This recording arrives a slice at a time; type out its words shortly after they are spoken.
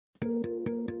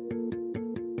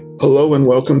Hello and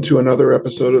welcome to another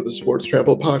episode of the Sports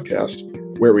Travel Podcast,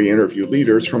 where we interview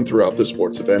leaders from throughout the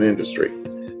sports event industry.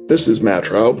 This is Matt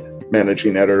Traub,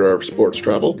 Managing Editor of Sports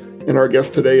Travel, and our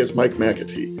guest today is Mike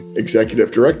McAtee, Executive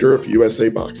Director of USA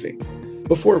Boxing.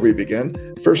 Before we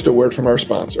begin, first a word from our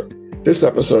sponsor. This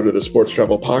episode of the Sports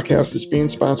Travel Podcast is being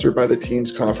sponsored by the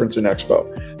Teams Conference and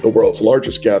Expo, the world's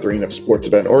largest gathering of sports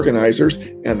event organizers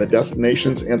and the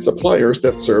destinations and suppliers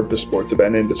that serve the sports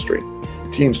event industry.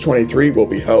 Teams 23 will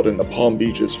be held in the Palm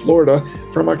Beaches, Florida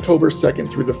from October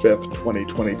 2nd through the 5th,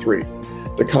 2023.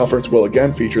 The conference will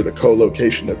again feature the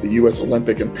co-location of the U.S.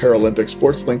 Olympic and Paralympic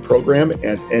Sports Link program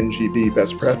and NGB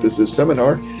Best Practices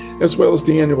Seminar, as well as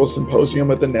the annual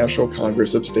symposium at the National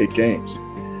Congress of State Games.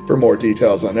 For more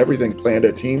details on everything planned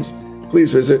at Teams,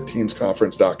 please visit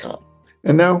teamsconference.com.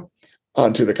 And now,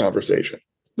 on to the conversation.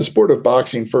 The sport of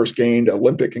boxing first gained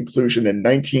Olympic inclusion in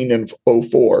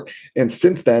 1904, and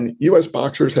since then, U.S.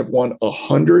 boxers have won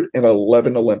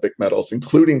 111 Olympic medals,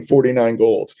 including 49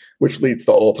 golds, which leads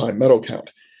the all-time medal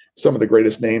count. Some of the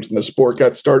greatest names in the sport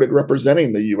got started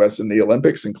representing the U.S. in the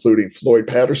Olympics, including Floyd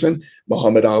Patterson,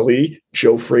 Muhammad Ali,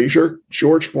 Joe Frazier,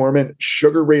 George Foreman,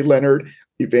 Sugar Ray Leonard,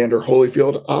 Evander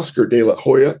Holyfield, Oscar De La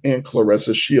Hoya, and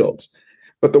Clarissa Shields.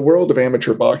 But the world of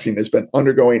amateur boxing has been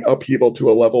undergoing upheaval to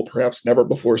a level perhaps never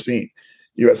before seen.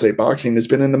 USA Boxing has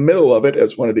been in the middle of it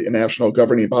as one of the national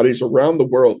governing bodies around the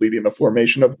world, leading the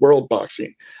formation of World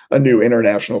Boxing, a new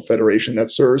international federation that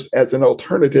serves as an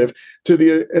alternative to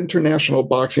the International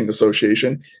Boxing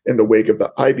Association in the wake of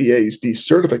the IBA's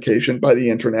decertification by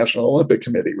the International Olympic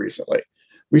Committee recently.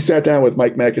 We sat down with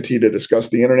Mike McAtee to discuss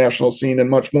the international scene and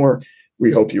much more.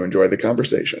 We hope you enjoy the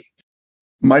conversation.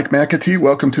 Mike McAtee,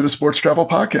 welcome to the Sports Travel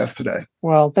Podcast today.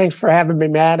 Well, thanks for having me,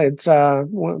 Matt.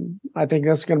 I think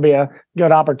this is going to be a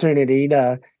good opportunity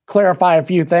to clarify a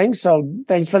few things. So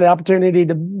thanks for the opportunity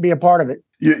to be a part of it.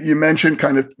 You mentioned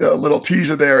kind of a little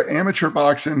teaser there. Amateur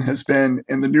boxing has been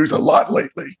in the news a lot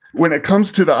lately. When it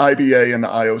comes to the IBA and the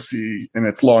IOC and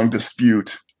its long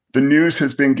dispute, the news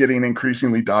has been getting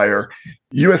increasingly dire.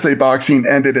 USA Boxing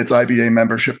ended its IBA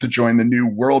membership to join the new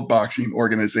World Boxing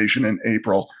Organization in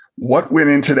April. What went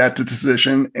into that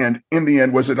decision, and in the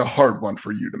end, was it a hard one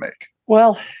for you to make?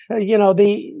 Well,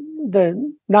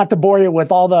 the not to bore you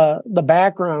with all the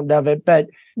background of it, but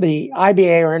the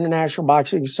IBA, or International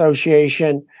Boxing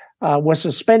Association, was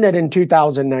suspended in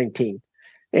 2019,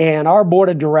 and our board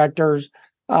of directors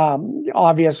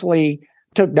obviously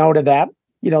took note of that.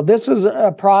 This is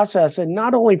a process, and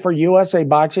not only for USA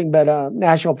Boxing, but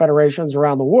national federations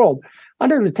around the world.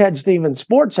 Under the Ted Stevens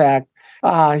Sports Act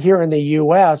here in the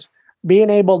U.S.,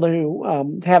 being able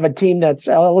to have a team that's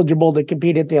eligible to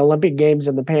compete at the Olympic Games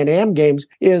and the Pan Am Games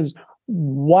is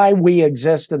why we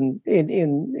exist in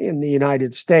the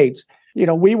United States.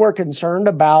 We were concerned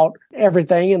about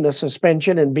everything in the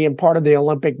suspension and being part of the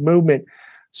Olympic movement.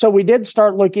 So we did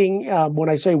start looking, when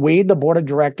I say we, the board of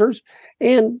directors,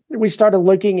 and we started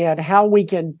looking at how we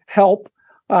can help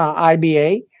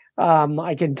IBA.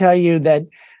 I can tell you that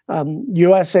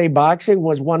USA Boxing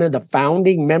was one of the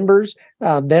founding members.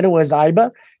 Then it was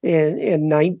IBA in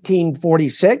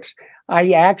 1946.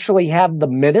 I actually have the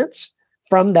minutes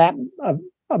from that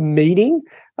meeting.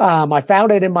 I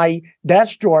found it in my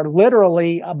desk drawer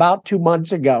literally about 2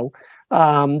 months ago,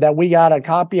 that we got a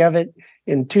copy of it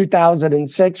in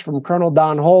 2006 from Colonel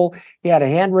Don Hull. He had a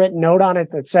handwritten note on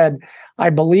it that said, "I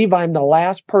believe I'm the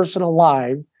last person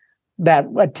alive that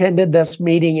attended this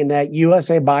meeting and that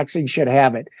USA Boxing should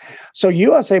have it." So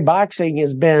USA Boxing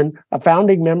has been a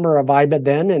founding member of IBA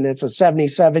then, and it's a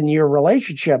 77-year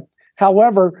relationship.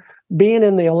 However, being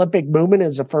in the Olympic movement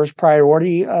is the first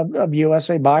priority of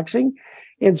USA Boxing.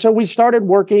 And so we started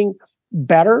working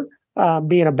better,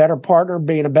 being a better partner,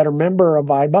 being a better member of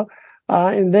IBA.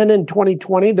 And then in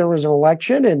 2020, there was an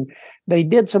election, and they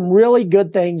did some really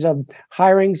good things of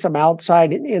hiring some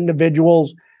outside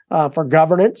individuals for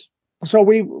governance. So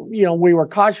we were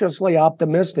cautiously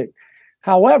optimistic.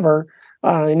 However,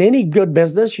 in any good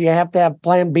business, you have to have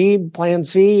plan B, plan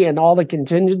C, and all the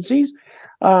contingencies.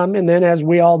 And then, as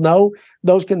we all know,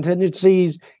 those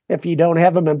contingencies, if you don't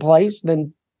have them in place,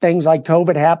 then things like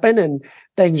COVID happen and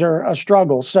things are a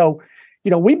struggle. So,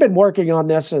 we've been working on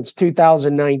this since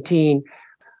 2019.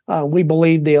 We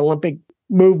believe the Olympic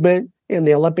movement and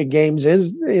the Olympic Games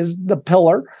is the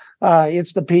pillar.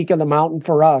 It's the peak of the mountain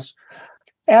for us.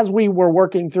 As we were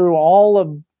working through all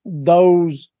of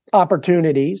those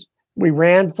opportunities, we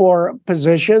ran for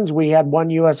positions. We had one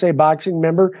USA Boxing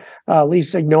member, Lee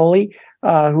Signoli,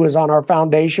 who is on our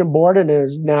foundation board and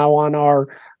is now on our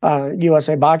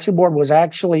USA Boxing board, was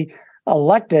actually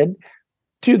elected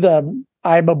to the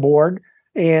IBA board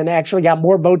and actually got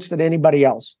more votes than anybody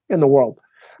else in the world.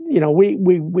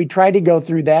 we tried to go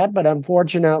through that, but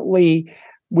unfortunately,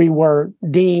 we were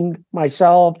deemed,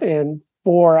 myself and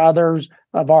four others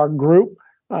of our group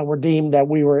were deemed that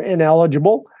we were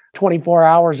ineligible 24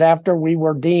 hours after we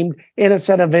were deemed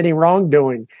innocent of any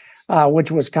wrongdoing,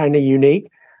 which was kind of unique.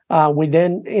 We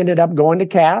then ended up going to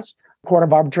CAS, Court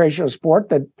of Arbitration of Sport,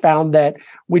 that found that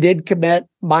we did commit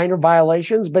minor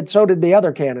violations, but so did the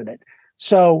other candidate.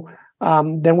 So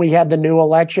then we had the new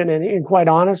election, and quite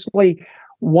honestly,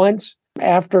 once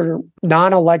after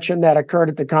non-election that occurred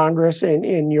at the Congress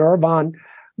in Yerevan,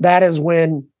 that is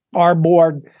when our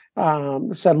board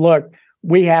said, look,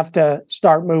 we have to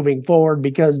start moving forward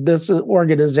because this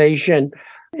organization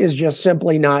is just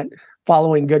simply not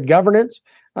following good governance.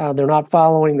 They're not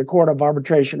following the Court of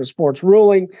Arbitration of Sports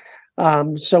ruling.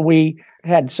 So we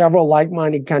had several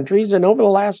like-minded countries, and over the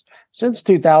last, since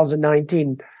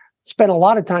 2019, spent a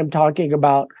lot of time talking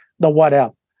about the what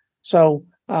if. So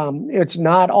it's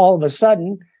not all of a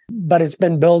sudden, but it's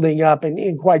been building up.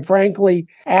 And quite frankly,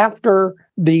 after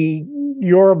the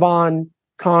Yerevan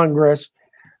Congress,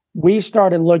 we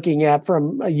started looking at,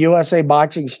 from a USA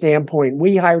Boxing standpoint,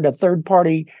 we hired a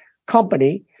third-party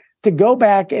company to go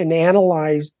back and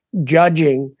analyze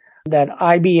judging that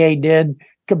IBA did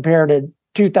compared to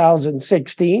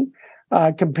 2016,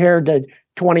 compared to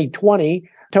 2020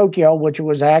 Tokyo, which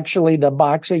was actually the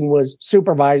boxing was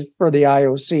supervised for the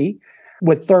IOC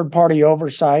with third-party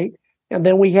oversight. And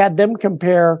then we had them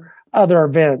compare other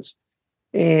events.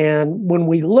 And when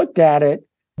we looked at it,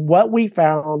 what we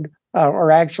found,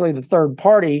 or actually the third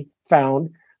party found,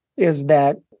 is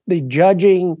that the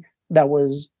judging that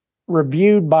was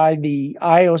reviewed by the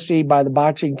IOC, by the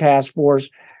Boxing Task Force,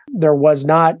 there was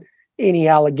not any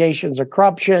allegations of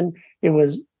corruption. It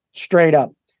was straight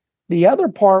up. The other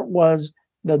part was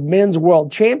the men's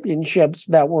world championships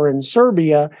that were in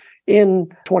Serbia in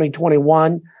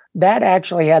 2021. That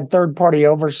actually had third-party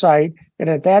oversight. And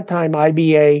at that time,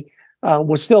 IBA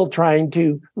was still trying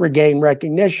to regain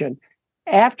recognition.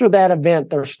 After that event,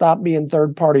 there stopped being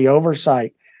third-party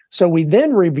oversight. So we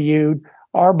then reviewed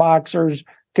our boxers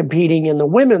competing in the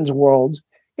women's worlds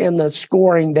and the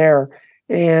scoring there.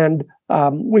 And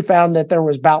we found that there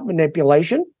was bout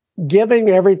manipulation, given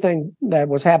everything that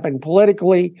was happening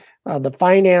politically, the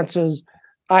finances,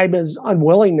 IBA's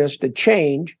unwillingness to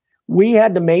change. We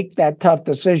had to make that tough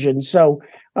decision. So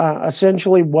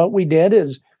essentially what we did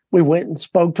is we went and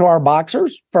spoke to our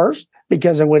boxers first,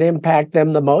 because it would impact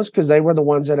them the most, because they were the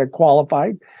ones that had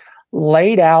qualified,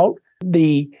 laid out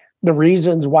the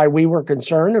reasons why we were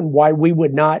concerned and why we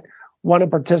would not want to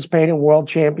participate in world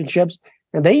championships.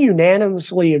 And they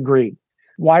unanimously agreed.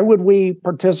 Why would we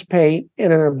participate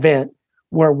in an event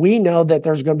where we know that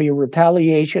there's going to be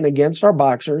retaliation against our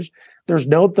boxers? There's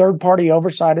no third-party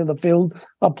oversight of the field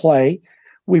of play.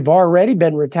 We've already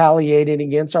been retaliated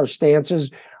against our stances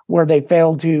where they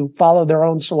failed to follow their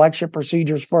own selection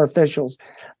procedures for officials.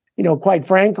 Quite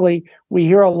frankly, we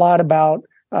hear a lot about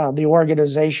the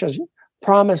organizations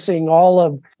promising all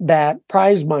of that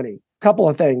prize money. Couple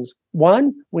of things.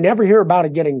 One, we never hear about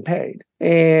it getting paid.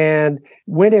 And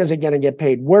when is it going to get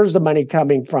paid? Where's the money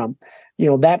coming from?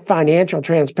 That financial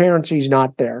transparency is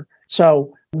not there.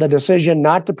 So the decision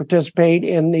not to participate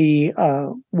in the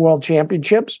World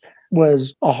Championships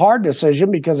was a hard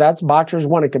decision, because that's boxers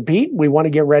want to compete. We want to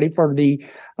get ready for the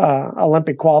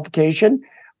Olympic qualification.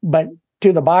 But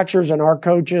to the boxers and our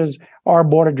coaches, our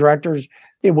board of directors,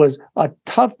 it was a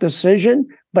tough decision,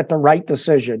 but the right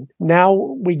decision. Now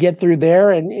we get through there.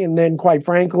 And then, quite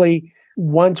frankly,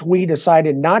 once we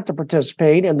decided not to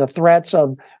participate, and the threats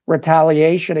of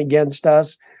retaliation against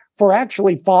us for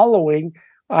actually following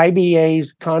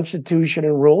IBA's constitution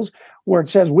and rules, where it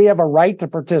says we have a right to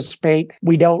participate,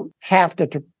 we don't have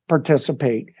to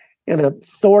participate, in an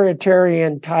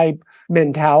authoritarian type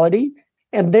mentality.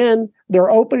 And then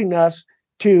they're opening us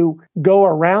to go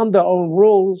around the own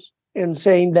rules and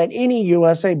saying that any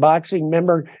USA Boxing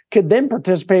member could then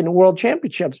participate in the World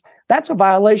Championships. That's a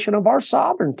violation of our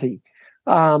sovereignty,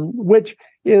 which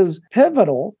is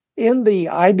pivotal in the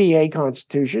IBA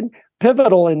Constitution,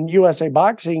 pivotal in USA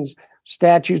Boxing's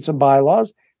statutes and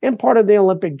bylaws, and part of the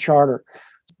Olympic Charter.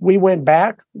 We went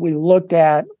back, we looked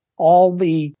at all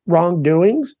the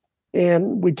wrongdoings,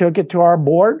 and we took it to our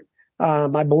board.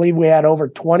 I believe we had over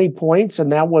 20 points,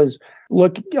 and that was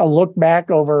a look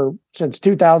back over since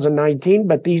 2019.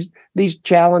 But these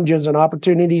challenges and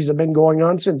opportunities have been going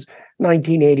on since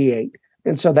 1988.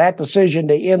 And so that decision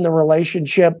to end the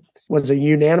relationship was a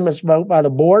unanimous vote by the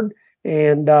board.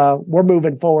 And we're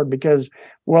moving forward because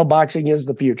world boxing is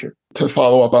the future. To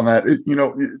follow up on that,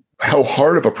 how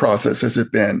hard of a process has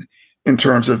it been in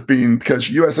terms of being, because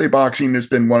USA Boxing has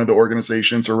been one of the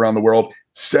organizations around the world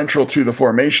central to the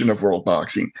formation of world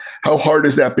boxing. How hard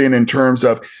has that been in terms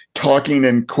of talking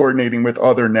and coordinating with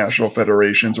other national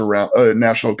federations around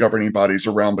national governing bodies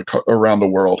around the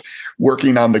world,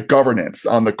 working on the governance,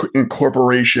 on the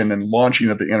incorporation and launching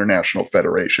of the international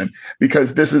federation?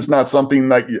 Because this is not something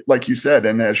like you said,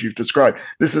 and as you've described,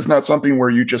 this is not something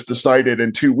where you just decided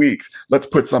in 2 weeks, let's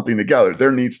put something together.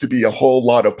 There needs to be a whole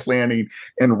lot of planning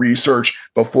and research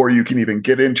before you can even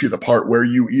get into the part where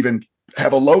you even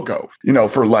have a logo,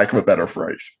 for lack of a better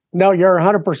phrase. No, you're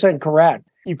 100% correct.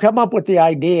 You come up with the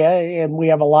idea, and we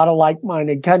have a lot of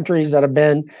like-minded countries that have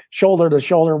been shoulder to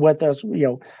shoulder with us,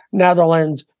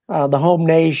 Netherlands, the home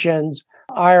nations,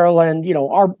 Ireland,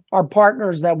 our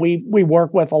partners that we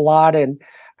work with a lot, and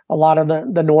a lot of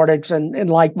the Nordics and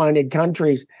like-minded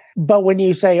countries. But when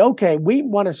you say, okay, we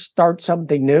want to start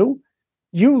something new,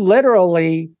 you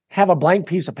literally have a blank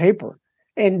piece of paper.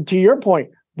 And to your point,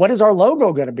 what is our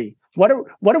logo going to be? What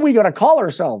are we going to call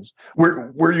ourselves?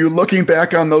 Were you looking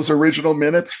back on those original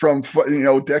minutes from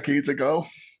decades ago?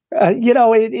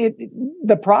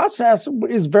 The process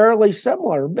is very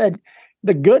similar, but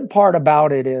the good part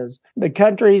about it is the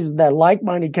countries, that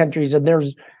like-minded countries, and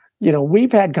there's,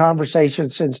 we've had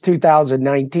conversations since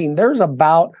 2019. There's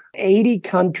about 80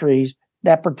 countries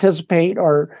that participate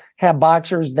or have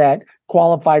boxers that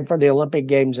qualified for the Olympic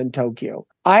Games in Tokyo.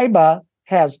 IBA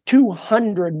has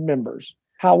 200 members.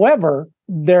 However,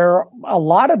 a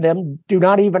lot of them do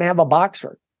not even have a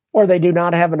boxer, or they do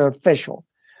not have an official.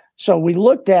 So we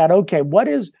looked at, okay, what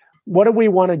do we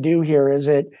want to do here? Is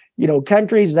it,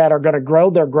 countries that are going to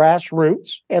grow their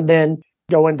grassroots and then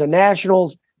go into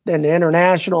nationals, then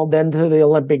international, then to the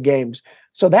Olympic Games?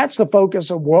 So that's the focus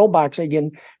of world boxing.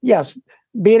 And yes,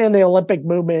 being in the Olympic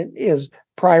movement is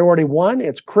priority one.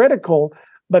 It's critical,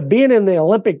 but being in the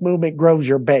Olympic movement grows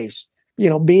your base.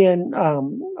 Being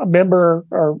a member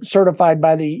or certified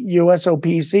by the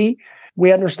USOPC,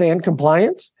 we understand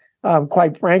compliance.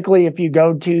 Quite frankly, if you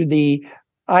go to the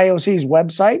IOC's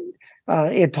website,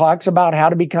 it talks about how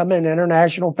to become an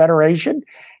international federation,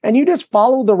 and you just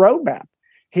follow the roadmap.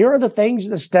 Here are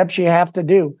the steps you have to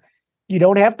do. You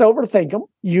don't have to overthink them.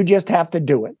 You just have to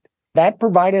do it. That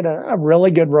provided a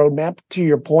really good roadmap. To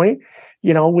your point,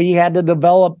 we had to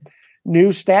develop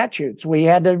new statutes. We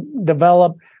had to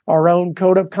develop our own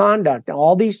code of conduct,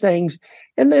 all these things.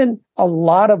 And then a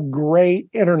lot of great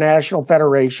international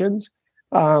federations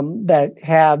that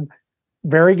have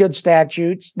very good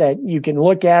statutes that you can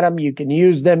look at them, you can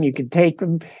use them, you can take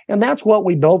them. And that's what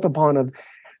we built upon.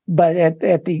 But at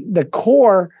the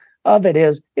core of it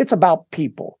is, it's about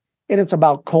people and it's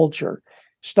about culture.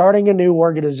 Starting a new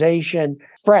organization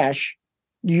fresh,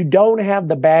 you don't have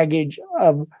the baggage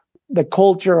of the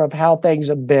culture of how things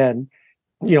have been.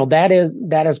 That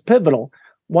is pivotal.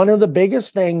 One of the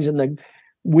biggest things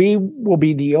we will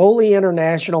be the only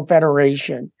international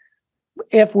federation,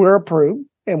 if we're approved,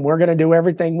 and we're going to do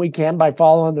everything we can by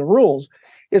following the rules,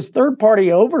 is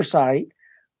third-party oversight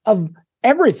of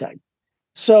everything.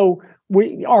 So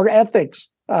our ethics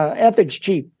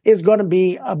chief is going to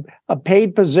be a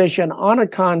paid position on a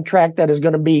contract that is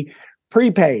going to be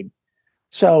prepaid.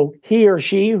 So he or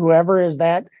she, whoever is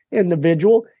that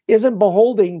individual, isn't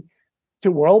beholding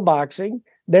to world boxing.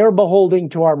 They're beholding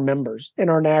to our members in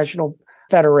our national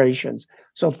federations.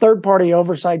 So third-party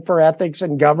oversight for ethics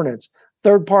and governance,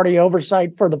 third-party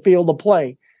oversight for the field of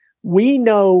play. We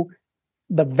know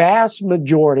the vast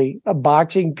majority of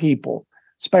boxing people,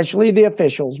 especially the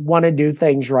officials, want to do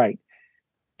things right.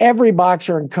 Every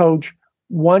boxer and coach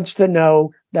wants to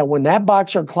know that when that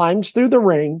boxer climbs through the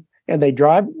ring and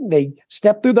they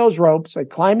step through those ropes, they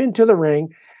climb into the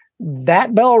ring,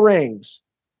 that bell rings,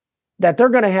 that they're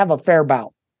going to have a fair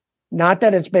bout. Not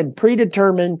that it's been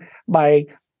predetermined by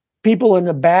people in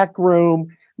the back room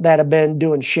that have been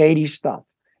doing shady stuff.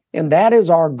 And that is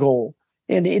our goal.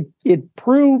 And it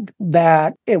proved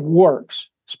that it works,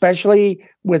 especially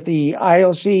with the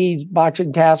IOC's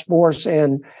boxing task force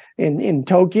in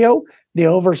Tokyo. The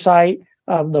oversight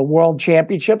of the world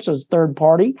championships is third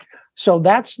party. So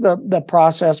that's the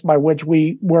process by which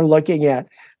we're looking at,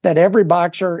 that every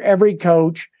boxer, every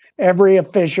coach, every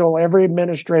official, every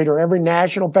administrator, every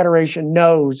national federation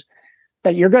knows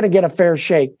that you're going to get a fair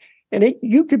shake. And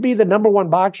you could be the number one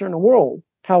boxer in the world.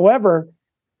 However,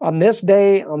 on this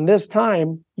day, on this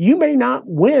time, you may not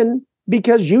win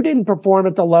because you didn't perform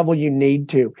at the level you need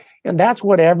to. And that's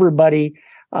what everybody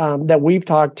that we've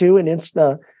talked to, and it's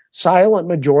the silent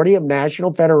majority of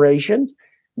national federations,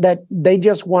 that they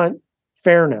just want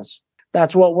fairness.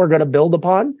 That's what we're going to build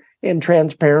upon, in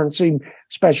transparency,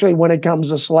 especially when it comes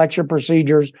to selection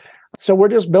procedures, So we're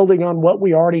just building on what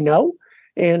we already know,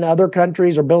 and other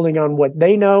countries are building on what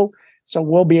they know. So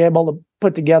we'll be able to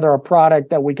put together a product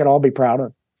that we can all be proud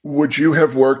of. Would you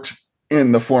have worked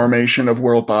in the formation of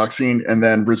World Boxing and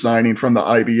then resigning from the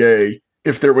IBA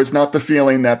if there was not the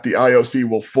feeling that the IOC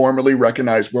will formally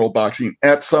recognize World Boxing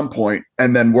at some point,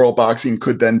 and then World Boxing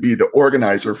could then be the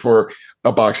organizer for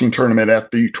a boxing tournament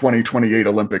at the 2028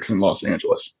 Olympics in Los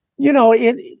Angeles?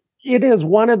 It is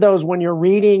one of those, when you're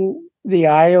reading the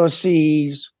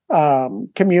IOC's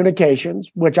communications,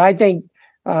 which I think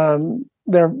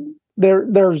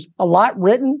there's a lot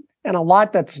written and a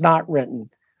lot that's not written.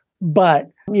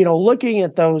 But, looking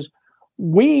at those,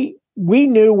 we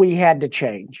knew we had to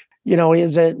change.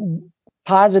 Is it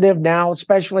positive now,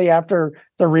 especially after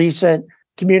the recent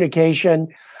communication?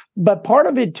 But part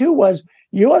of it, too, was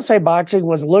USA Boxing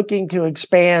was looking to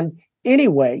expand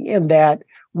anyway, in that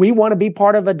we want to be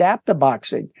part of adaptive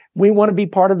boxing. We want to be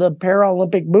part of the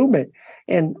Paralympic movement.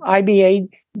 And IBA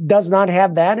does not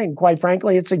have that. And quite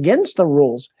frankly, it's against the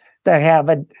rules to have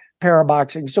a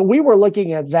paraboxing. So we were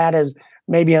looking at that as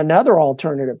maybe another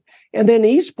alternative. And then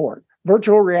esport,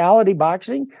 virtual reality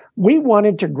boxing, we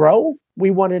wanted to grow. We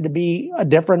wanted to be a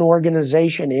different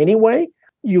organization anyway.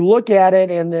 You look at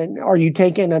it, and then are you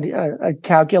taking a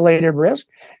calculated risk?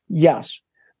 Yes.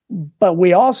 But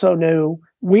we also knew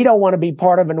we don't want to be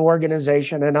part of an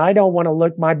organization, and I don't want to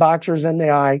look my boxers in the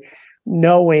eye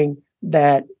knowing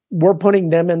that we're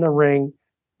putting them in the ring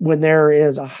when there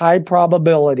is a high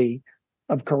probability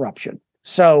of corruption.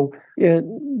 So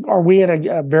are we in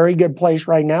a very good place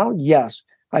right now? Yes.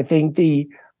 I think the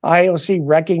IOC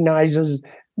recognizes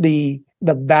the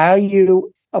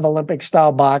value of Olympic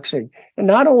style boxing, and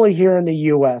not only here in the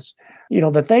U.S.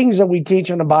 The things that we teach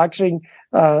in the boxing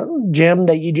gym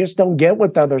that you just don't get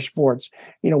with other sports.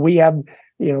 We have,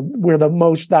 we're the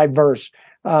most diverse.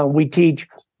 We teach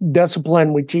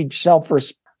discipline. We teach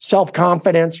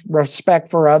self-confidence, respect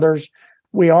for others.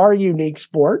 We are a unique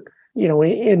sport.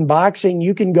 In boxing,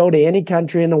 you can go to any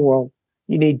country in the world.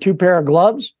 You need 2 pair of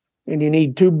gloves, and you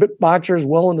need 2 boxers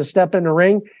willing to step in the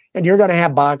ring, and you're going to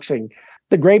have boxing.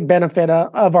 The great benefit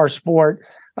of our sport,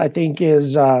 I think,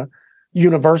 is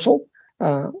universal.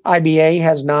 IBA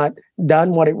has not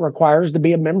done what it requires to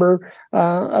be a member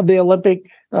of the Olympic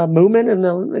movement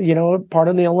and part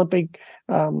of the Olympic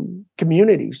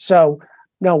community. So,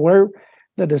 no,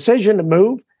 the decision to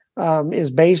move is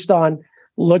based on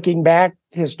looking back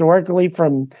historically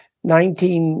from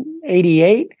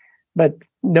 1988, but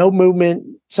some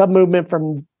movement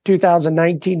from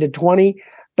 2019 to 20,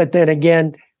 but then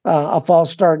again, a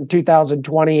false start in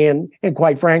 2020. And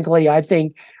quite frankly, I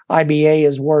think IBA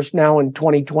is worse now in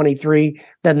 2023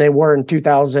 than they were in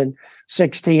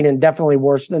 2016, and definitely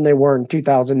worse than they were in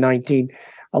 2019.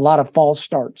 A lot of false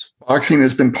starts. Boxing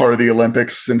has been part of the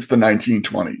Olympics since the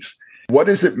 1920s. What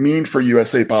does it mean for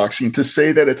USA Boxing to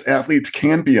say that its athletes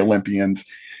can be Olympians?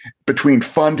 Between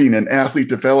funding and athlete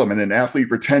development and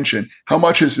athlete retention, how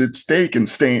much is at stake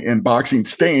in boxing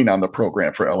staying on the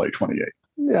program for LA 28?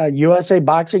 USA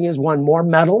Boxing has won more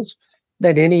medals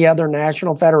than any other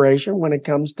national federation when it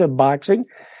comes to boxing.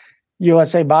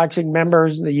 USA Boxing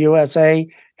members, the USA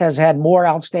has had more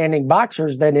outstanding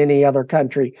boxers than any other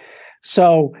country.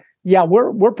 So, yeah,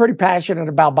 we're pretty passionate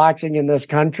about boxing in this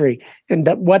country. And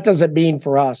what does it mean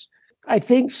for us? I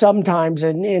think sometimes,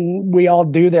 and we all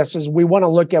do this, is we want to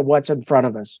look at what's in front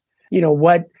of us.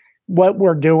 What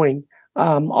we're doing.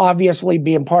 Obviously,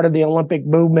 being part of the Olympic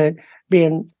movement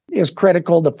is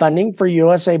critical. The funding for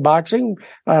USA Boxing,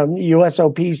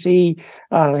 USOPC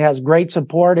has great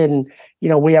support, and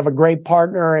we have a great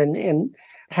partner in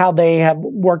how they have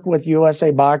worked with USA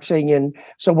Boxing, and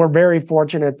so we're very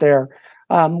fortunate there.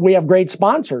 We have great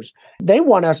sponsors. They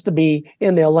want us to be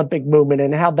in the Olympic movement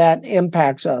and how that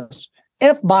impacts us.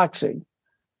 If boxing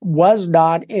was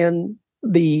not in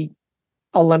the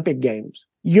Olympic Games,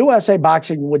 USA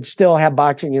Boxing would still have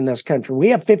boxing in this country. We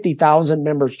have 50,000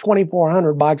 members,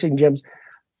 2,400 boxing gyms,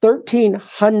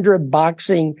 1,300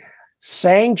 boxing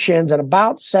sanctions, and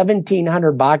about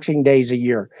 1,700 boxing days a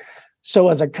year. So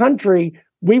as a country,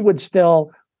 we would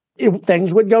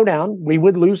things would go down. We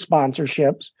would lose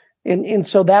sponsorships. And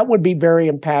so that would be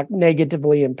very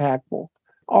negatively impactful.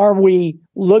 Are we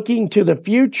looking to the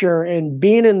future, and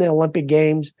being in the Olympic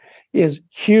Games is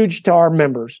huge to our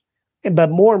members? But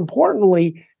more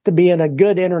importantly, to be in a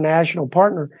good international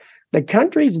partner, the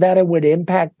countries that it would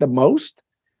impact the most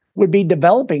would be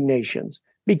developing nations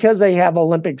because they have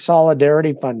Olympic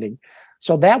solidarity funding.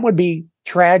 So that would be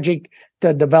tragic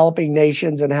to developing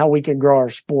nations and how we can grow our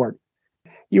sport.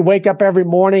 You wake up every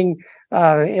morning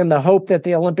in the hope that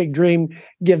the Olympic dream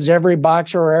gives every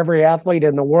boxer or every athlete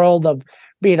in the world of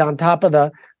being on top of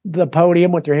the the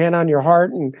podium with your hand on your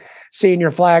heart and seeing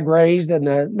your flag raised and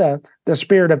the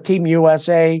spirit of Team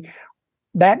USA.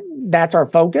 That's our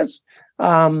focus.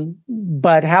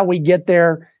 But how we get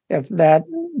there, if that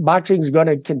boxing is going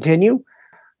to continue.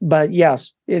 But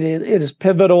yes, it is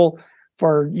pivotal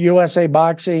for USA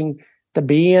Boxing to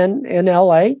be in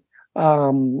LA.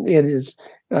 It is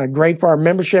great for our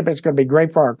membership. It's going to be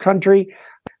great for our country.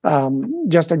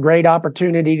 Just a great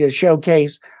opportunity to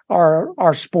showcase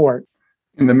our sport.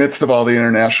 In the midst of all the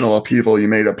international upheaval, you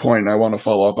made a point, and I want to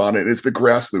follow up on it, is the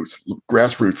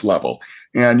grassroots level.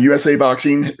 And USA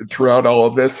Boxing, throughout all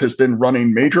of this, has been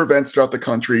running major events throughout the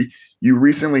country. You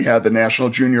recently had the National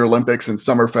Junior Olympics and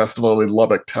Summer Festival in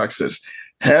Lubbock, Texas.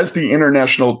 Has the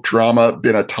international drama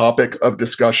been a topic of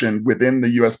discussion within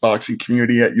the U.S. boxing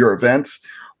community at your events?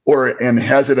 And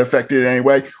has it affected in any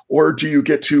way? Or do you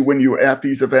get to, when you're at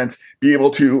these events, be able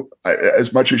to,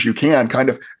 as much as you can, kind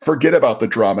of forget about the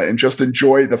drama and just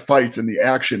enjoy the fights and the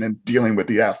action and dealing with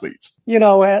the athletes?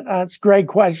 That's a great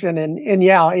question. And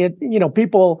yeah,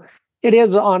 people, it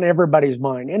is on everybody's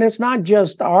mind. And it's not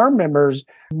just our members.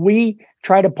 We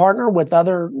try to partner with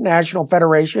other national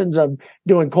federations of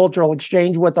doing cultural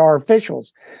exchange with our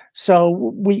officials.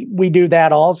 So we do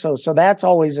that also. So that's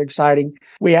always exciting.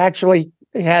 We actually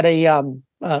had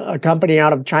a company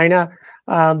out of China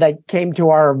that came to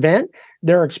our event.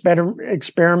 They're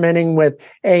experimenting with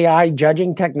AI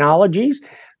judging technologies.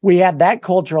 We had that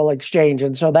cultural exchange.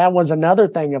 And so that was another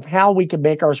thing of how we could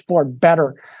make our sport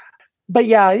better. But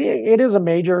yeah, it is a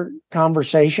major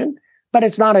conversation, but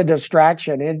it's not a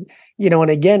distraction. And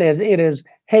again, it is,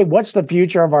 hey, what's the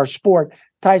future of our sport?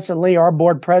 Tyson Lee, our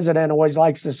board president, always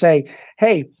likes to say,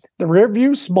 hey, the rear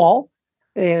view's small,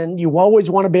 and you always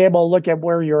want to be able to look at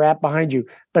where you're at behind you.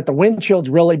 But the windshield's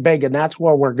really big, and that's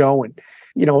where we're going.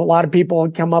 A lot of people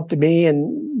come up to me,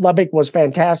 and Lubbock was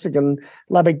fantastic, and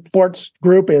Lubbock Sports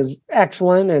Group is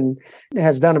excellent and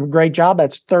has done a great job.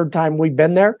 That's the third time we've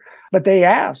been there. But they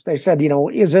said,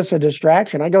 is this a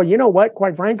distraction? I go, you know what?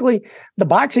 Quite frankly, the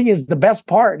boxing is the best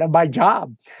part of my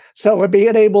job. So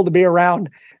being able to be around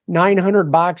 900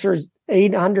 boxers,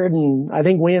 800, and I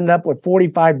think we ended up with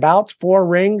 45 bouts, 4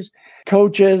 rings,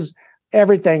 coaches,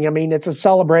 everything. I mean, it's a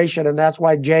celebration, and that's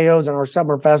why JO's and our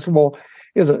summer festival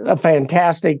is a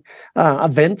fantastic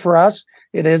event for us.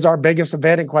 It is our biggest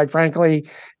event, and quite frankly,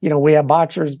 we have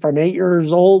boxers from 8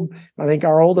 years old. I think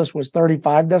our oldest was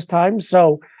 35 this time.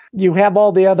 So you have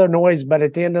all the other noise, but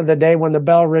at the end of the day, when the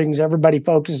bell rings, everybody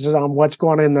focuses on what's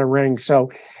going on in the ring.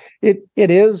 So it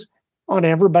is on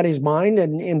everybody's mind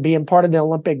and being part of the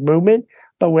Olympic movement.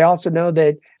 But we also know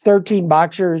that 13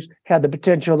 boxers had the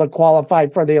potential to qualify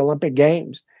for the Olympic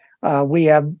Games. We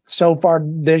have so far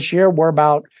this year, we're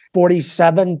about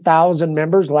 47,000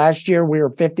 members. Last year, we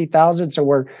were 50,000. So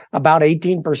we're about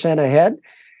 18% ahead.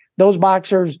 Those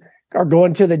boxers are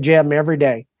going to the gym every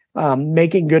day,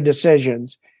 making good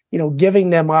decisions, giving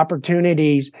them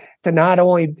opportunities to not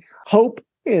only hope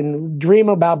and dream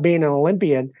about being an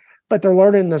Olympian, but they're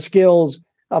learning the skills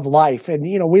of life. And,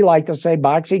 we like to say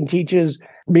boxing teaches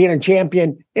being a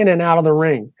champion in and out of the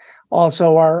ring.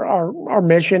 Also, our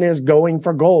mission is going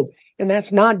for gold. And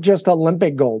that's not just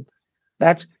Olympic gold.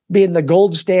 That's being the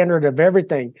gold standard of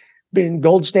everything, being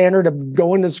gold standard of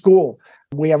going to school.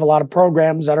 We have a lot of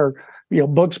programs that are,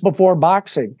 books before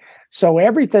boxing. So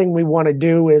everything we want to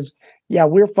do is,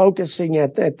 we're focusing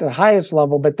at the highest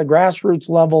level, but the grassroots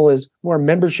level is we're a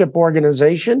membership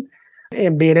organization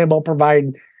and being able to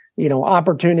provide,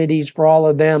 opportunities for all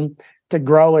of them to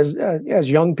grow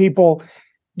as young people,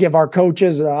 give our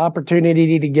coaches the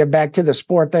opportunity to give back to the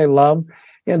sport they love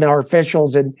and our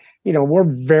officials. And, we're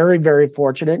very, very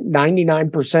fortunate.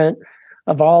 99%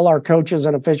 of all our coaches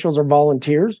and officials are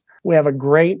volunteers. We have a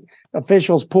great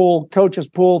officials pool, coaches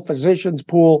pool, physicians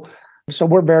pool. So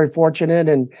we're very fortunate,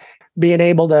 and being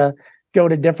able to go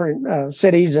to different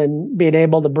cities and being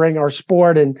able to bring our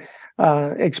sport and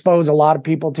expose a lot of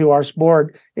people to our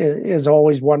sport is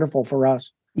always wonderful for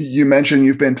us. You mentioned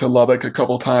you've been to Lubbock a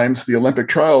couple times. The Olympic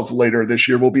trials later this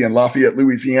year will be in Lafayette,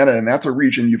 Louisiana, and that's a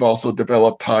region you've also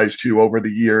developed ties to over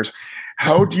the years.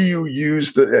 How do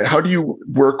you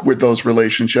work with those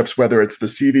relationships, whether it's the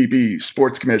CVB,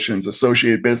 sports commissions,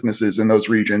 associated businesses in those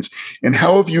regions? And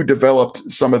how have you developed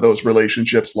some of those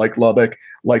relationships like Lubbock,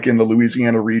 like in the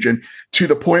Louisiana region, to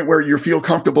the point where you feel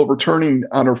comfortable returning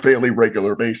on a fairly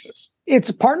regular basis?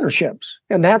 It's partnerships,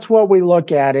 and that's what we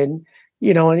look at. And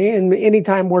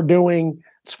anytime we're doing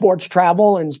sports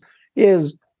travel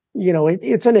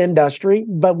it's an industry,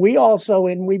 but we also,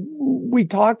 and we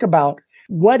talk about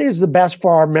what is the best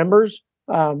for our members.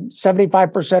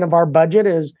 75% of our budget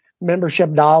is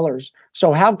membership dollars.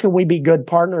 So how can we be good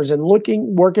partners and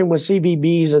working with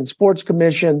CVBs and sports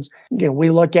commissions? We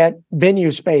look at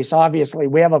venue space. Obviously,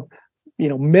 we have a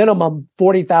minimum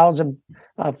 40,000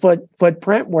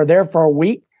 footprint. We're there for a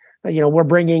week. We're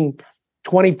bringing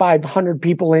 2,500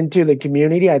 people into the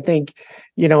community. I think,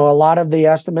 a lot of the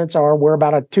estimates are we're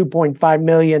about a 2.5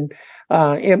 million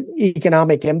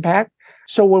economic impact.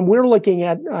 So when we're looking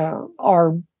at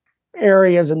our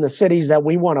areas in the cities that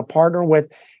we want to partner with,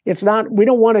 we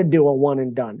don't want to do a one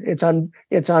and done.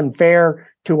 It's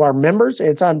unfair to our members.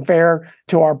 It's unfair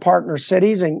to our partner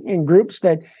cities and groups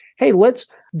that, hey, let's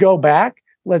go back.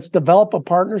 Let's develop a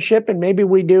partnership, and maybe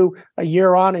we do a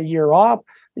year on, a year off.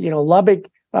 Lubbock,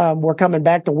 we're coming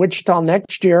back to Wichita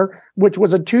next year, which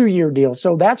was a 2-year deal.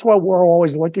 So that's what we're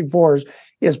always looking for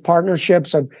is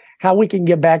partnerships of how we can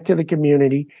give back to the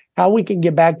community, how we can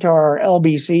give back to our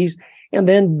LBCs, and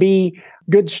then be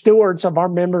good stewards of our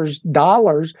members'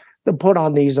 dollars to put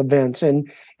on these events.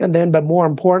 But more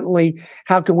importantly,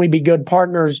 how can we be good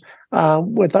partners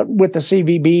with the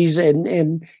CVBs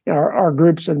and our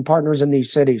groups and partners in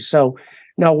these cities? So,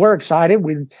 no, we're excited.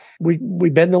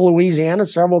 We've been to Louisiana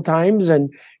several times, and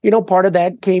part of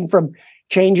that came from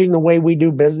changing the way we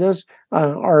do business.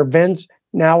 Our events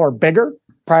now are bigger.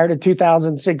 Prior to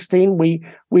 2016,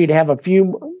 we'd have a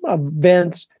few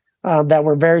events that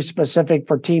were very specific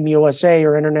for Team USA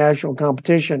or international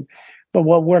competition. But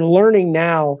what we're learning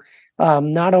now,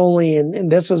 not only,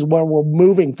 and this is where we're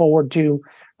moving forward to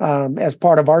as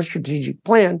part of our strategic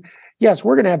plan, yes,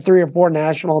 we're going to have 3 or 4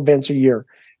 national events a year,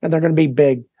 and they're going to be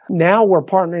big. Now we're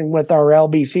partnering with our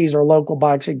LBCs or local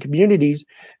boxing communities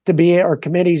or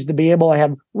committees to be able to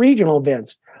have regional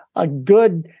events, a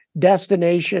good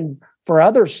destination for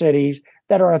other cities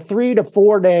that are a 3 to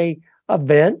 4 day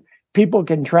event. People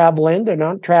can travel in. They're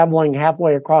not traveling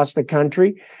halfway across the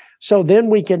country. So then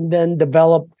we can then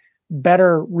develop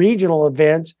better regional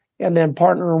events and then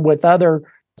partner with other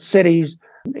cities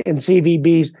and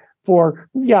CVBs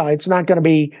it's not going to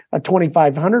be a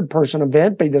 2,500 person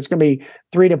event, but it's going to be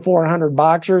 300 to 400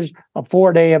 boxers, a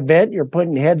 4-day event. You're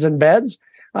putting heads in beds.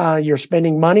 You're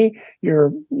spending money.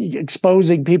 You're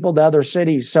exposing people to other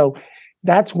cities. So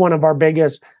that's one of our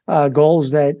biggest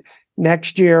goals, that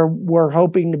next year we're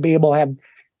hoping to be able to have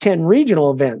 10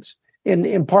 regional events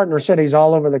in partner cities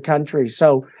all over the country.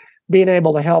 So being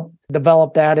able to help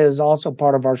develop that is also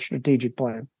part of our strategic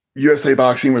plan. USA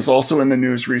Boxing was also in the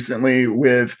news recently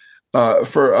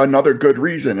for another good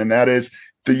reason, and that is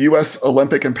the U.S.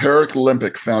 Olympic and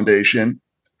Paralympic Foundation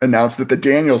announced that the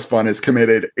Daniels Fund has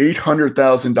committed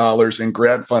 $800,000 in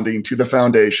grant funding to the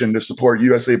foundation to support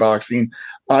USA Boxing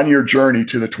on your journey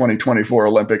to the 2024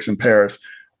 Olympics in Paris.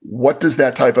 What does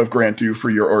that type of grant do for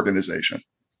your organization?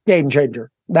 Game changer.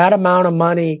 That amount of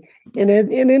money,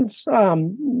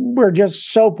 we're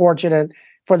just so fortunate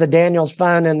for the Daniels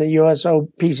Fund and the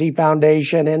USOPC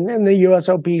Foundation and the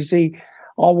USOPC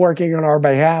all working on our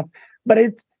behalf. But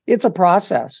it's a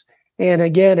process. And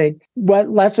again, what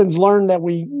lessons learned that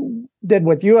we did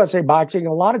with USA Boxing,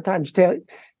 a lot of times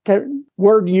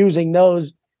we're using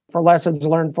those for lessons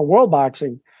learned for World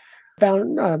Boxing.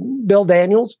 Found Bill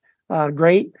Daniels,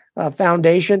 great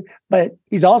foundation, but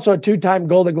he's also a 2-time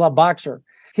Golden Glove boxer.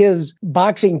 His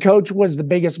boxing coach was the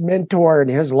biggest mentor in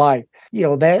his life.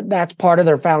 That's part of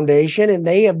their foundation, and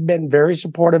they have been very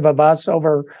supportive of us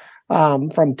over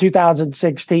from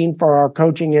 2016 for our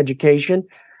coaching education.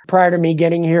 Prior to me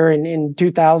getting here in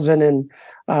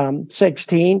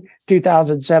 2016,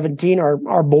 2017,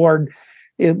 our board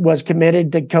was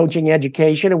committed to coaching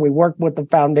education, and we worked with the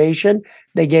foundation.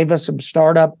 They gave us some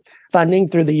startup funding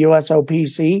through the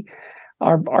USOPC.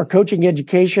 Our coaching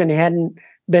education hadn't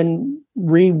been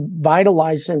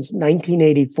revitalized since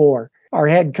 1984. Our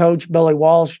head coach, Billy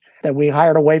Walsh, that we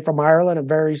hired away from Ireland, a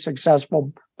very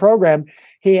successful program,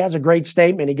 he has a great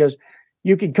statement. He goes,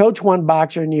 you can coach one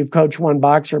boxer and you've coached one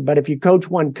boxer, but if you coach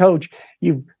one coach,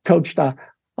 you've coached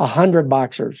 100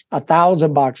 boxers,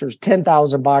 1,000 boxers,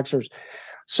 10,000 boxers.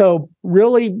 So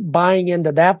really buying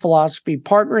into that philosophy,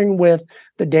 partnering with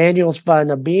the Daniels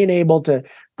Fund of being able to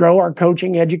grow our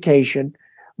coaching education,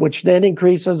 which then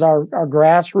increases our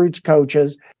grassroots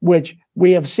coaches, which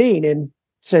we have seen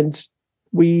since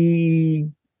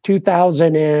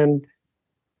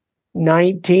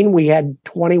 2019, we had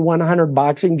 2,100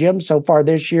 boxing gyms. So far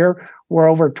this year, we're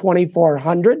over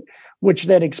 2,400, which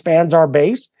then expands our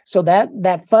base. So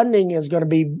that funding is going to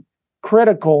be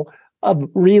critical of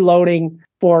reloading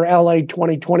for LA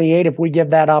 2028 if we give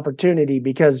that opportunity,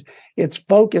 because it's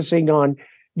focusing on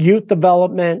youth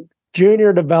development,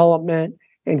 junior development,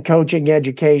 and coaching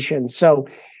education. So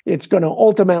it's going to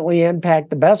ultimately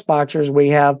impact the best boxers we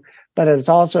have, but it's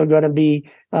also going to be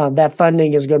that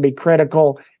funding is going to be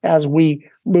critical as we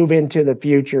move into the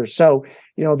future. So,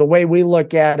 the way we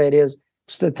look at it is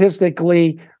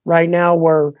statistically, right now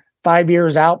we're 5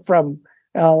 years out from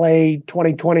LA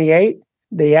 2028.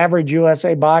 The average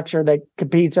USA boxer that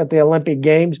competes at the Olympic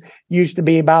Games used to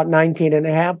be about 19 and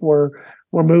a half. We're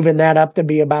moving that up to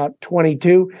be about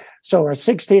 22. So our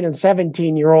 16 and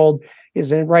 17-year-old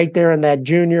is right there in that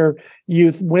junior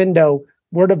youth window.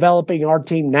 We're developing our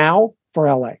team now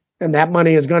for LA, and that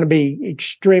money is going to be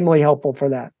extremely helpful for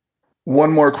that.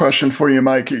 One more question for you,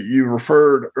 Mike. You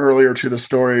referred earlier to the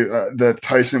story that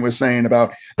Tyson was saying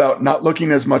about not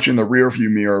looking as much in the rearview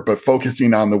mirror, but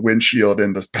focusing on the windshield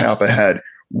and the path ahead.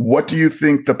 What do you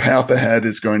think the path ahead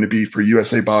is going to be for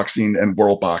USA Boxing and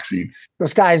World Boxing? The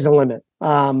sky's the limit.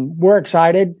 We're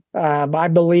excited. I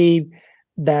believe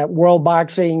that World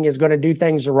Boxing is going to do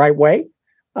things the right way.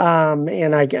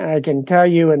 And I can tell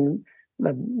you in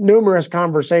the numerous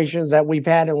conversations that we've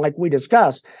had, and like we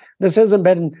discussed, this hasn't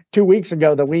been 2 weeks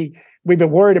ago that we've been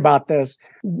worried about this.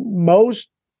 Most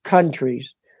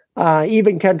countries,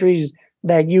 even countries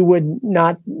that you would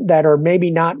not, that are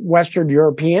maybe not Western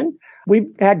European, we've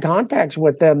had contacts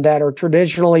with them that are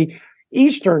traditionally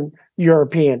Eastern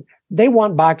European. They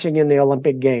want boxing in the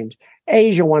Olympic Games.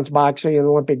 Asia wants boxing in the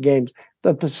Olympic Games.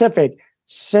 The Pacific,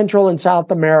 Central and South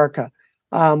America.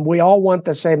 We all want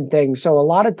the same thing. So a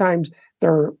lot of times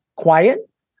they're quiet,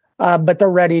 but they're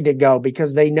ready to go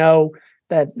because they know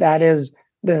that is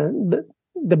the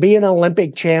being an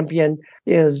Olympic champion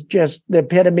is just the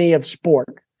epitome of sport.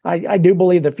 I do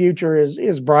believe the future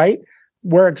is bright.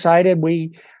 We're excited.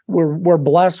 We're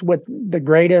blessed with the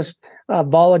greatest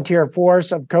volunteer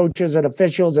force of coaches and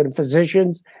officials and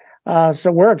physicians.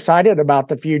 So we're excited about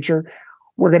the future.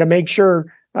 We're going to make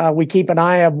sure we keep an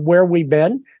eye on where we've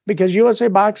been, because USA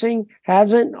Boxing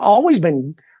hasn't always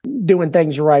been doing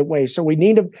things the right way. So we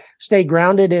need to stay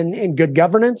grounded in good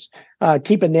governance,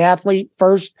 keeping the athlete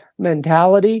first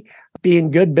mentality,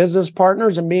 being good business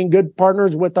partners, and being good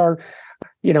partners with our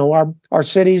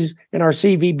cities and our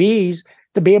CVBs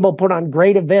to be able to put on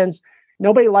great events.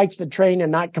 Nobody likes to train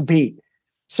and not compete.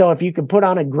 So if you can put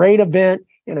on a great event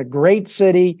in a great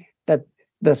city that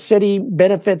the city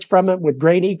benefits from it with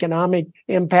great economic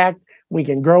impact, we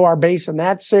can grow our base in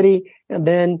that city and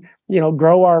then,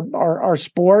 grow our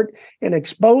sport and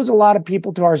expose a lot of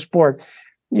people to our sport.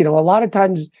 A lot of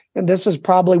times, and this is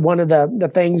probably one of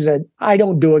the things that I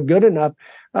don't do a good enough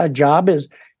job, is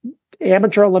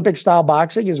amateur Olympic style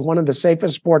boxing is one of the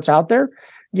safest sports out there.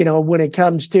 When it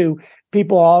comes to,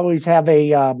 people always have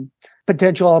a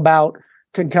potential about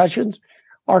concussions.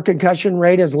 Our concussion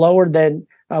rate is lower than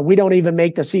we don't even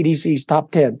make the CDC's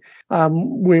top 10.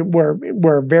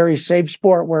 We're a very safe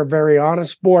sport. We're a very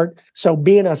honest sport. So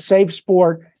being a safe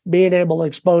sport, being able to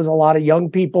expose a lot of young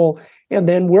people, and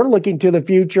then we're looking to the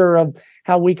future of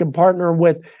how we can partner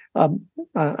with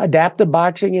adaptive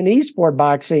boxing and esport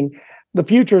boxing. The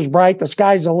future is bright. The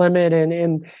sky's the limit,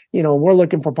 and we're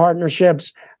looking for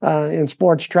partnerships in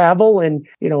sports travel, and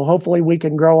hopefully we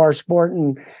can grow our sport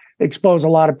and expose a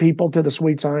lot of people to the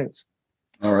sweet science.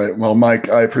 All right. Well, Mike,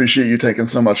 I appreciate you taking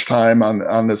so much time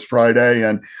on this Friday,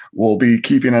 and we'll be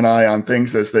keeping an eye on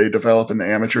things as they develop in the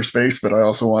amateur space. But I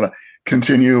also want to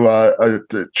continue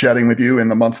chatting with you in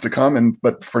the months to come.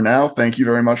 But for now, thank you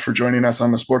very much for joining us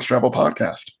on the Sports Travel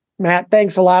Podcast. Matt,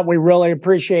 thanks a lot. We really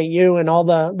appreciate you and all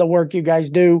the work you guys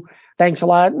do. Thanks a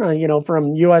lot,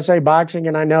 from USA Boxing.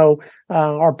 And I know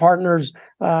our partners,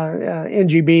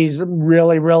 NGBs,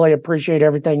 really, really appreciate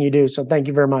everything you do. So thank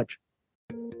you very much.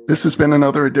 This has been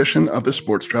another edition of the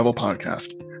Sports Travel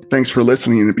Podcast. Thanks for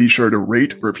listening, and be sure to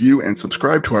rate, review, and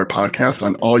subscribe to our podcast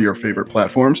on all your favorite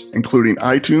platforms, including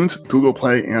iTunes, Google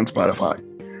Play, and Spotify.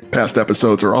 Past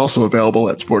episodes are also available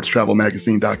at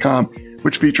sportstravelmagazine.com,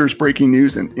 which features breaking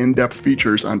news and in-depth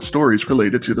features on stories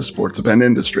related to the sports event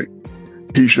industry.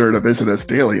 Be sure to visit us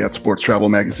daily at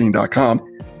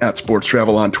sportstravelmagazine.com, at Sports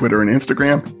Travel on Twitter and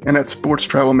Instagram, and at Sports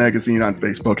Travel Magazine on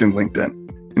Facebook and LinkedIn.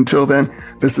 Until then,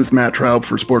 this is Matt Traub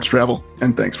for Sports Travel,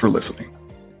 and thanks for listening.